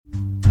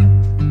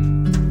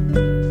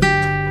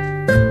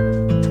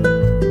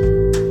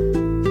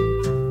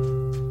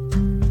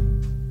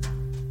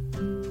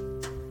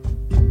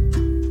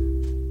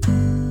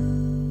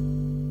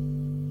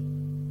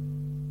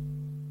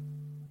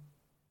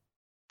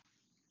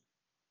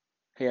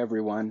Hey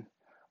everyone,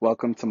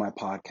 welcome to my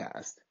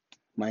podcast.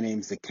 My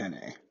name's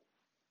Akene.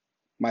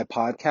 My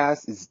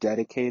podcast is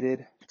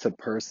dedicated to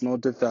personal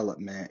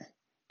development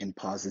and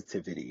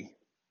positivity.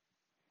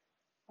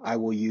 I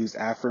will use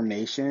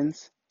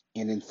affirmations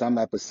and in some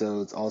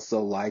episodes also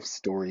life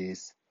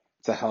stories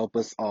to help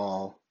us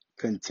all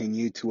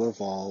continue to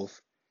evolve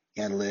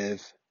and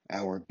live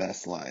our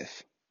best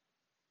life.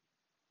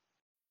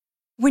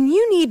 When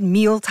you need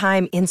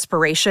mealtime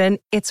inspiration,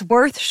 it's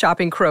worth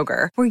shopping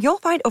Kroger, where you'll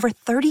find over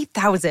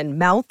 30,000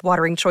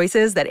 mouth-watering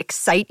choices that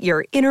excite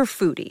your inner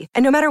foodie.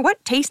 And no matter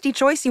what tasty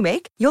choice you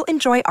make, you'll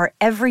enjoy our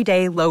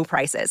everyday low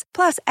prices,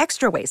 plus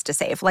extra ways to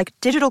save, like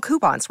digital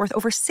coupons worth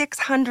over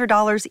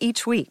 $600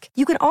 each week.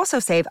 You can also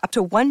save up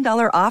to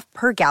 $1 off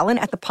per gallon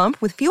at the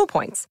pump with fuel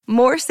points.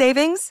 More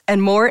savings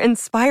and more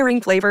inspiring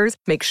flavors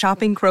make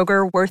shopping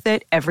Kroger worth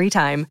it every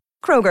time.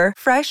 Kroger,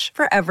 fresh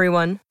for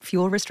everyone.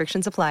 Fuel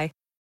restrictions apply.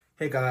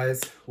 Hey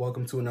guys,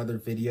 welcome to another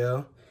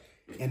video.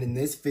 And in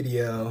this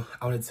video,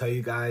 I want to tell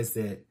you guys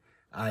that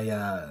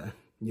I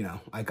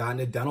got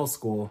into dental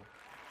school.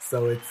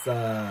 So it's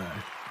a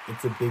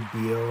big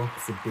deal.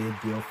 It's a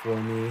big deal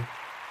for me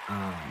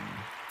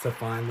to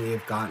finally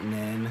have gotten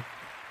in.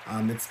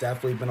 It's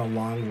definitely been a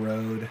long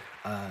road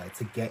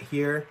to get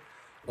here,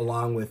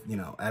 along with,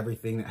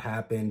 everything that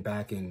happened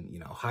back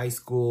in, high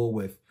school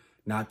with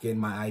not getting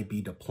my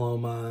IB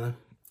diploma,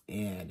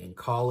 and in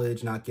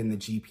college, not getting the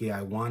GPA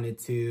I wanted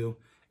to,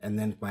 and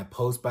then my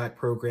post-bac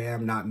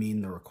program not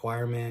meeting the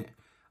requirement.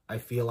 I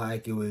feel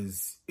like it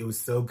was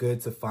so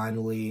good to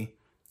finally,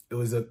 it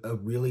was a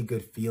really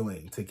good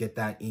feeling to get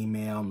that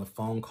email and the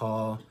phone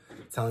call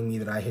telling me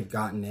that I had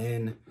gotten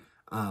in.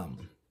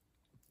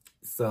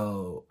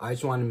 So I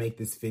just wanted to make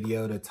this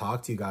video to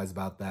talk to you guys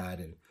about that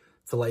and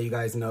to let you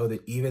guys know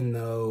that even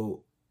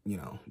though,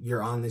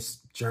 you're on this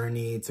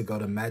journey to go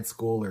to med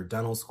school or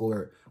dental school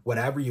or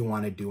whatever you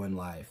want to do in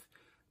life,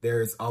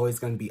 there's always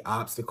going to be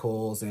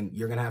obstacles and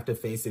you're going to have to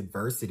face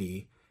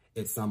adversity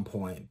at some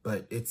point.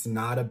 But it's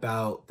not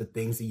about the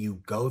things that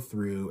you go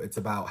through. It's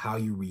about how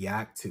you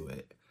react to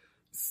it.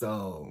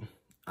 So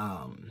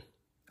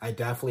I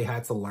definitely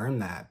had to learn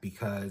that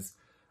because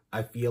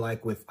I feel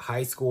like with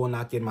high school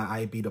not getting my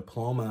IB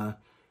diploma,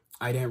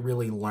 I didn't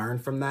really learn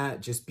from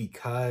that just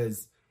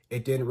because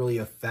it didn't really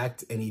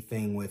affect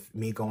anything with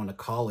me going to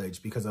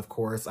college because, of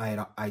course,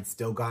 I'd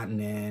still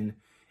gotten in.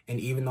 And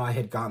even though I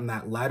had gotten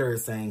that letter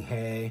saying,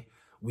 hey,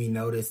 we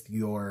noticed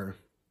your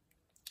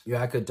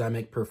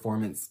academic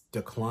performance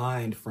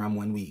declined from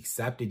when we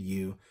accepted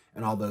you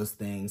and all those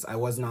things, I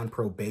wasn't on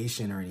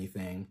probation or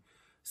anything.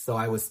 So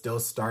I was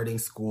still starting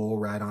school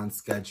right on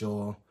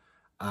schedule.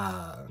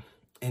 And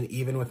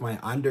even with my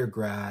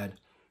undergrad,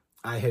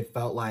 I had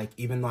felt like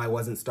even though I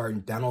wasn't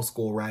starting dental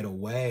school right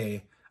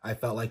away, I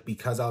felt like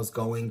because I was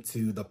going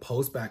to the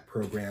post-bac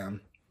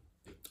program,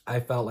 I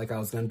felt like I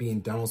was going to be in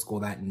dental school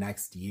that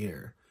next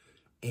year.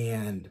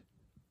 And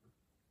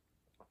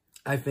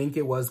I think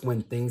it was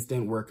when things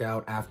didn't work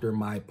out after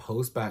my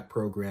post-bac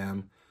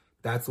program,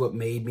 that's what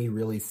made me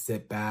really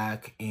sit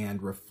back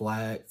and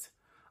reflect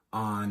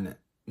on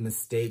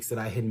mistakes that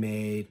I had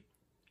made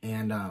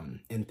and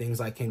things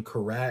I can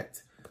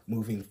correct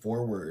moving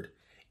forward.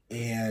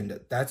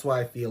 And that's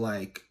why I feel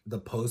like the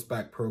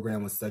post-bac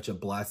program was such a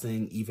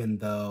blessing, even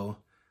though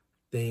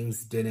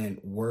things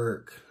didn't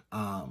work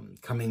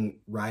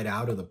coming right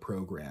out of the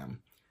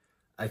program.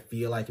 I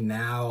feel like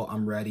now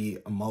I'm ready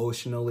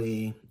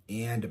emotionally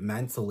and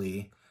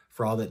mentally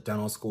for all that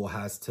dental school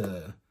has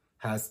to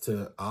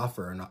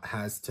offer and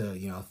has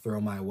to, throw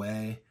my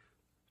way.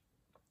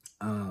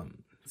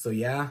 So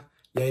yeah,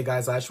 you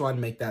guys, I just wanted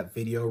to make that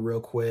video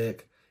real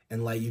quick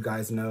and let you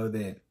guys know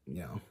that,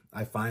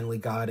 I finally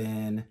got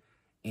in.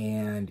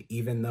 And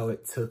even though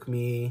it took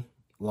me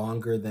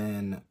longer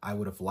than I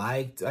would have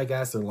liked, I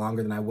guess, or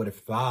longer than I would have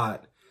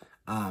thought,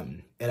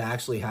 it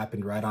actually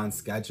happened right on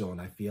schedule.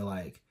 And I feel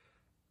like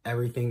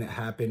everything that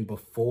happened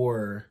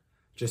before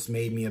just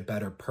made me a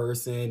better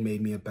person,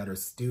 made me a better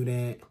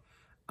student,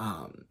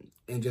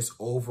 and just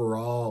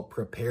overall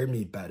prepared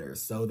me better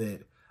so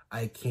that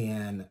I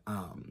can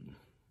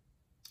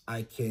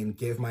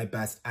give my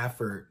best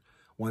effort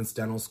once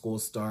dental school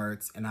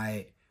starts. And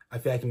I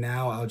feel like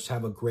now I'll just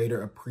have a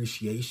greater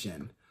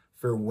appreciation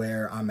for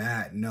where I'm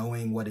at,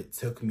 knowing what it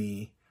took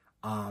me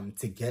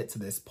to get to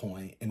this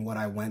point and what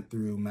I went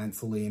through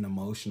mentally and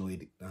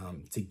emotionally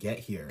to get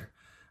here.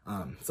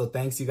 So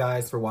thanks you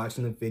guys for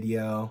watching the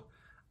video.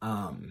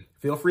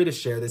 Feel free to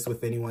share this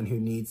with anyone who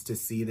needs to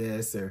see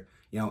this or,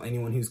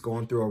 anyone who's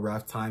going through a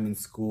rough time in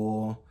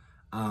school.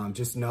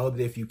 Just know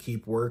that if you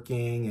keep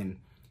working and,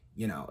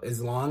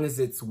 as long as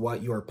it's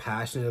what you're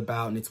passionate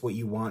about and it's what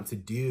you want to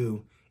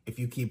do, if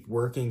you keep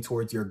working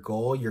towards your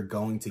goal, you're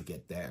going to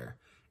get there.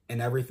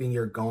 And everything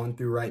you're going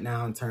through right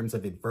now in terms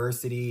of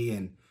adversity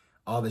and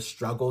all the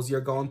struggles you're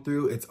going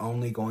through, it's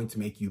only going to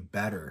make you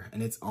better.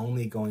 And it's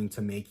only going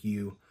to make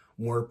you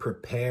more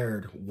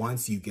prepared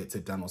once you get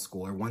to dental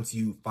school or once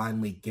you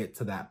finally get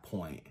to that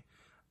point.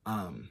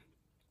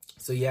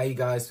 So yeah, you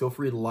guys, feel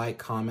free to like,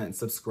 comment, and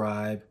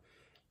subscribe.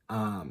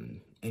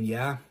 And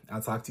yeah,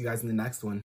 I'll talk to you guys in the next one.